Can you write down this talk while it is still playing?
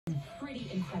already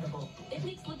incredible. It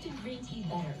makes Lipton Green Tea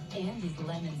better and these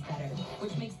lemons better,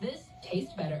 which makes this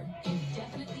taste better. You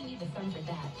definitely need the sun for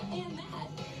that and that.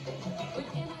 With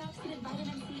antioxidant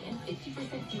vitamin C and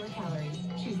 50% fewer calories,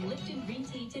 choose Lipton Green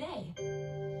Tea today.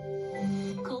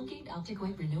 Colgate Optic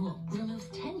White Renewal removes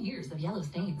 10 years of yellow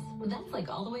stains. That's like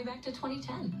all the way back to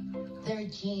 2010. Their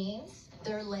jeans,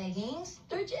 their leggings,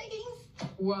 their jeggings.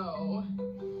 Whoa.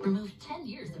 Remove 10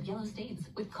 years of yellow stains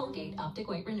with Colgate Optic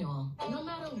White Renewal. No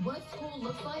matter what school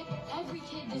looks like, every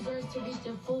kid deserves to reach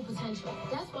their full potential.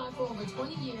 That's why for over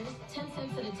 20 years, 10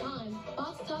 cents at a time,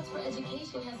 Box Tots for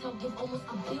Education has helped give almost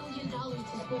 $1 billion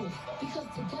to schools. Because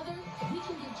together, we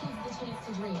can give kids the chance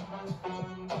to dream.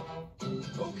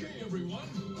 Okay, everyone.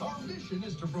 Our mission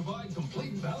is to provide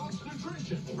complete balanced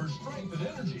nutrition for strength and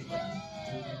energy.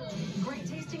 Great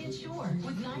tasting and sure,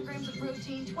 with 9 grams of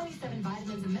protein, 27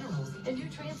 vitamins and minerals, and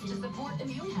nutrients to support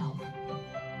immune health.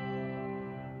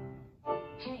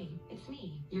 Hey, it's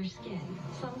me, your skin.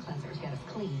 Some cleansers get us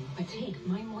clean, but take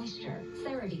my moisture.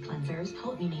 CeraVe cleansers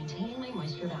help me maintain my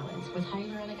moisture balance with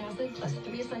hyaluronic acid plus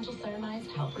 3 essential ceramides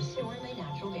to help restore my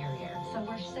natural barrier. So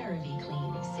we're CeraVe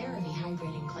Clean. CeraVe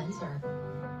Hydrating Cleanser.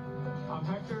 I'm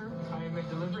Hector. I am a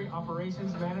delivery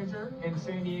operations manager in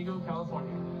San Diego,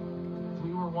 California.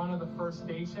 We were one of the first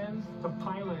stations to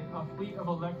pilot a fleet of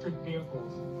electric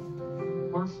vehicles.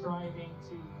 We're striving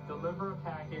to deliver a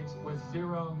package with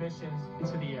 0 emissions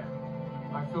into the air.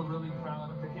 I feel really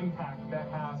proud of the impact that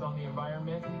has on the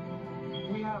environment.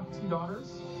 We have 2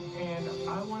 daughters, and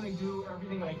I want to do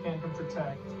everything I can to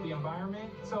protect the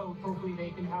environment, so hopefully they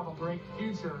can have a great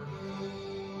future.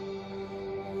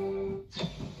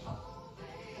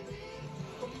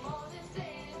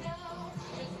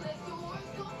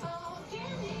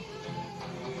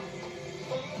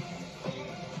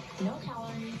 No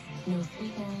calories, no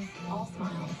sweetness, all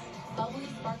smiles. Bubly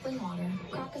sparkling water.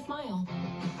 Crack a smile.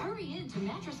 Hurry into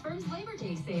Mattress Firm's Labor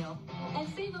Day sale and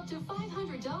save up to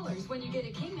 $500 when you get a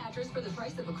king mattress for the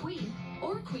price of a queen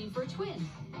or a queen for a twin.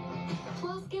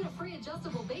 Plus, get a free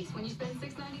adjustable base when you spend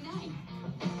 $6.99.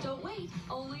 Don't wait,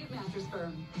 only at Mattress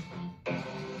Firm.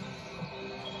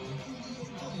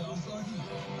 Playoffs are here.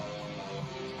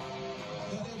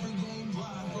 Bet every game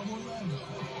live from Orlando.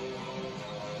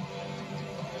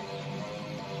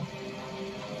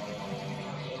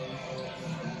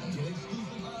 Get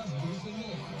exclusive odds boosts and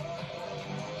more.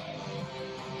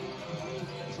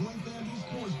 Join FanDuel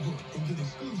Sportsbook and get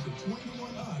exclusive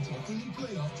 20-to-1 odds on any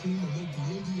playoff team to make the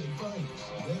NBA Finals.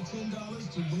 Bet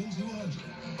 $10 to win $200.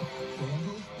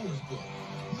 FanDuel Sportsbook.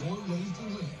 More ways to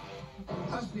win.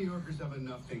 Us New Yorkers have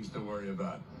enough things to worry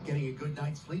about. Getting a good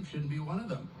night's sleep shouldn't be one of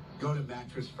them. Go to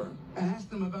Mattress Firm and ask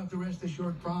them about the rest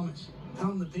assured promise. Tell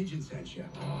them the pigeon sent you.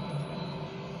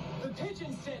 The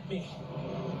pigeon sent me.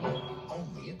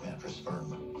 Only at Mattress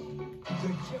Firm.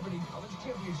 The Jeopardy College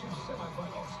Championship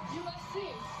semifinals.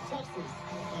 USC, Texas,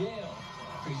 Yale.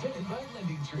 Presented by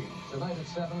Lending Tree. Tonight at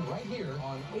 7, right here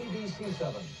on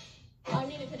ABC7. I'm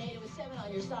Nina Pineda with 7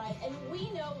 on your side, and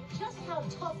we know just how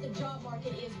tough the job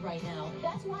market is right now.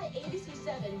 That's why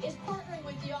ABC7 is partnering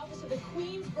with the Office of the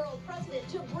Queensborough President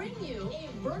to bring you a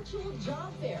virtual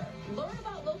job fair. Learn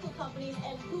about local companies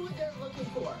and who they're looking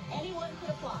for. Anyone can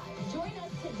apply. Join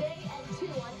us today at 2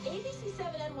 on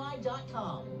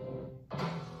ABC7NY.com.